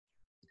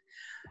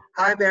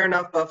Hi, Bear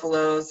Enough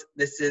Buffaloes.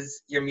 This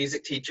is your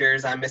music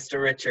teachers. I'm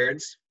Mr.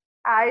 Richards.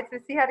 Hi,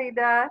 Sissy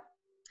Harida.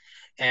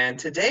 And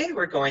today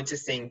we're going to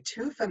sing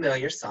two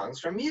familiar songs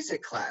from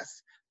music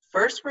class.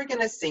 First, we're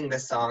going to sing the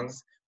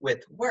songs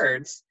with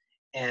words,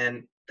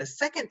 and the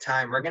second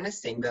time we're going to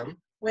sing them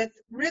with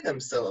rhythm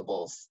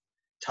syllables.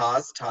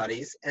 Tas,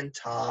 toddies, and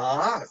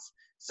tas.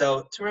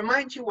 So to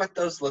remind you what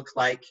those look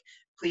like,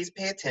 please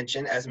pay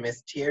attention as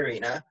Miss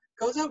Tiarina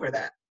goes over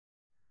that.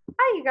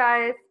 Hi, you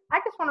guys. I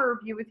just want to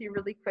review with you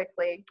really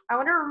quickly. I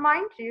want to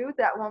remind you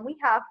that when we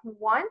have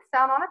one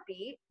sound on a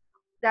beat,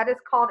 that is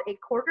called a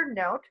quarter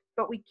note,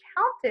 but we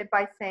count it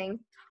by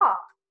saying ta.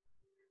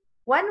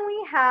 When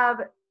we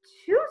have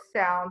two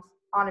sounds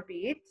on a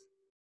beat,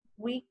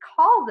 we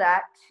call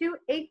that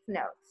 2/8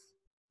 notes.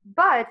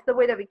 But the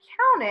way that we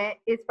count it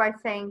is by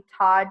saying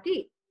ta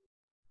di.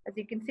 As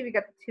you can see, we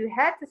got the two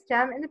heads, the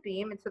stem, and the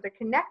beam, and so they're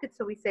connected,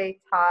 so we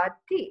say ta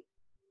di.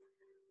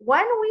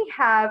 When we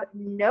have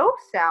no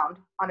sound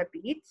on a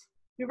beat,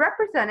 we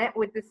represent it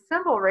with this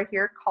symbol right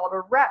here called a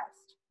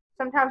rest.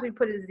 Sometimes we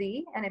put a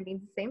Z and it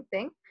means the same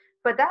thing,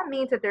 but that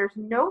means that there's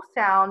no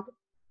sound,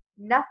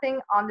 nothing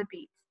on the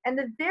beat. And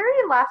the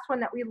very last one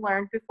that we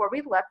learned before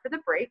we left for the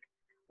break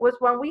was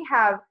when we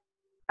have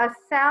a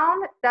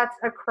sound that's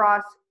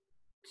across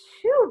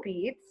two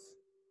beats,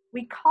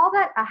 we call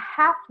that a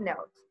half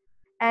note.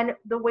 And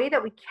the way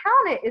that we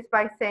count it is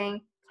by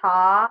saying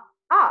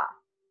ta-ah.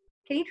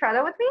 Can you try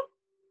that with me?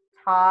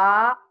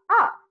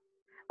 Ta-ah.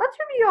 Let's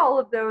review all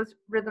of those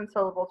rhythm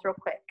syllables real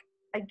quick.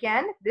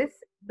 Again,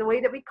 the way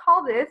that we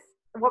call this,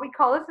 what we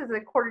call this is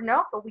a quarter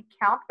note, but we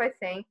count by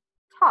saying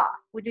ta.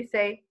 Would you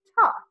say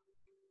ta?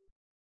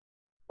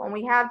 When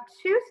we have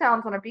two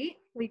sounds on a beat,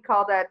 we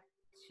call that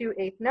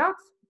 2/8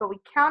 notes, but we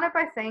count it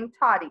by saying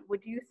toddy.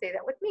 Would you say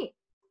that with me?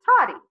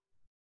 Toddy.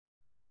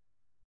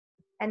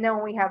 And then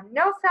when we have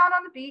no sound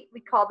on the beat, we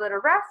call that a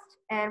rest,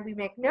 and we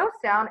make no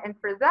sound. And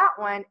for that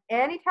one,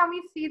 anytime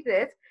you see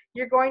this,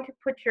 you're going to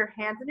put your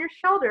hands on your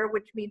shoulder,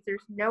 which means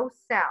there's no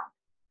sound.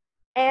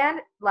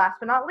 And last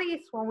but not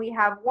least, when we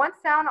have one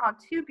sound on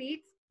two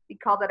beats, we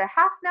call that a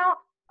half note,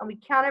 and we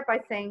count it by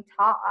saying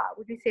ta-ah.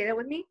 Would you say that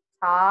with me?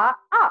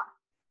 Ta-ah.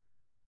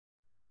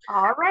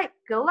 All right,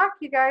 good luck,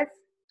 you guys.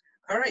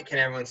 All right, can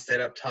everyone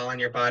sit up tall on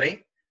your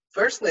body?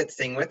 First, let's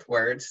sing with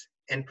words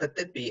and put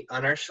the beat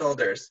on our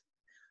shoulders.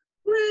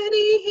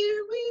 Ready,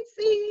 here we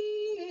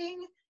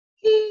sing.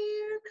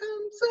 Here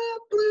comes a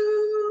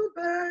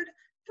bluebird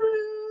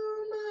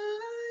through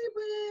my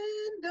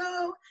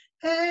window.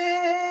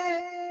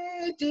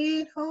 Hey,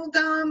 dee, hold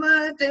on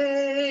my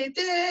day,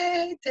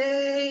 day,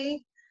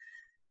 day.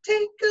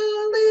 Take a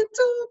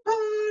little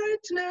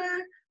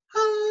partner,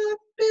 hop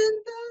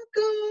in the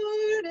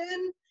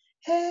garden.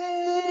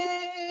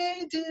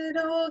 Hey,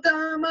 diddle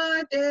on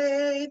my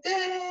day,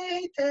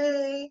 day,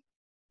 day.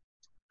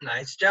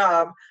 Nice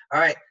job. All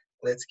right,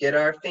 let's get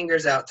our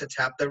fingers out to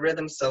tap the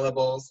rhythm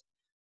syllables.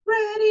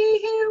 Ready,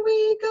 here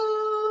we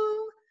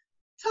go.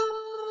 Ta,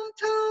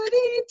 ta,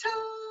 dee, ta,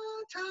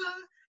 ta,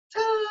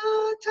 ta,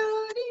 ta,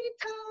 dee,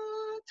 ta,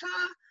 ta,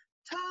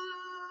 ta,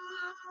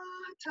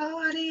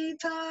 ta, dee,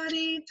 ta,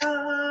 dee,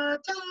 ta,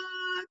 ta,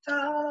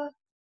 ta.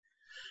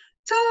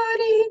 Ta,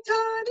 dee,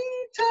 ta,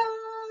 dee, ta,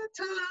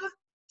 ta,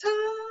 ta,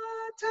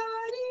 ta,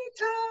 dee,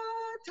 ta,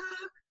 ta,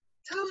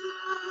 ta,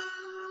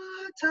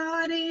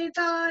 ta, dee,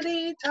 ta,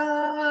 dee, ta,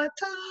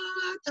 ta,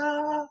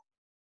 ta.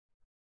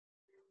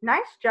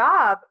 Nice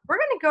job. We're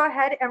going to go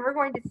ahead and we're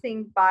going to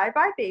sing Bye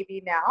Bye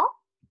Baby now.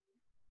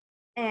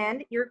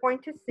 And you're going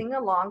to sing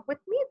along with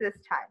me this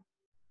time.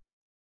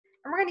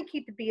 And we're going to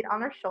keep the beat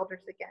on our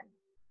shoulders again.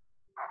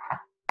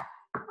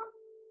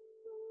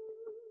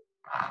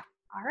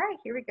 All right,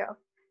 here we go.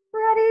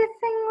 Ready,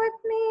 sing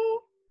with me.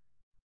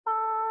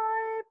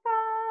 Bye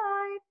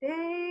bye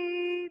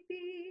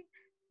baby,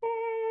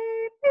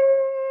 baby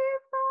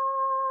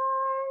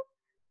bye,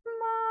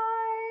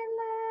 my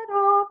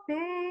little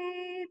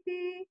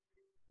baby,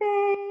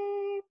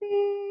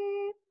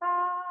 baby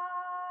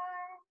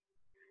bye.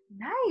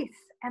 Nice.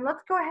 And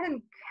let's go ahead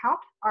and count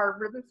our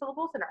rhythm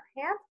syllables in our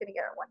hands. Gonna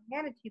get our one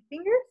hand and two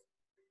fingers.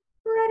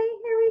 Ready,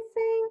 here we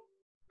sing.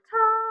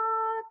 Ta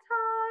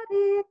ta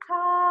dee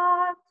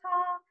ta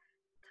ta,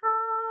 ta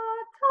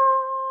ta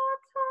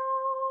ta,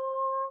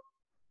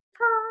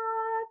 ta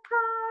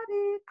ta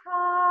dee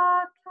ta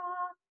ta,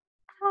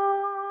 ta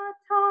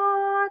ta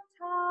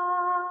ta.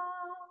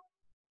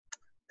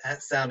 That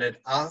sounded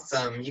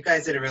awesome. You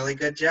guys did a really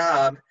good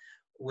job.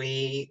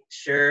 We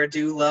sure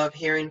do love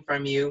hearing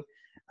from you.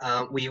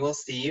 We will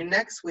see you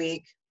next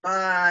week.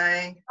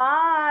 Bye.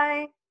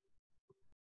 Bye.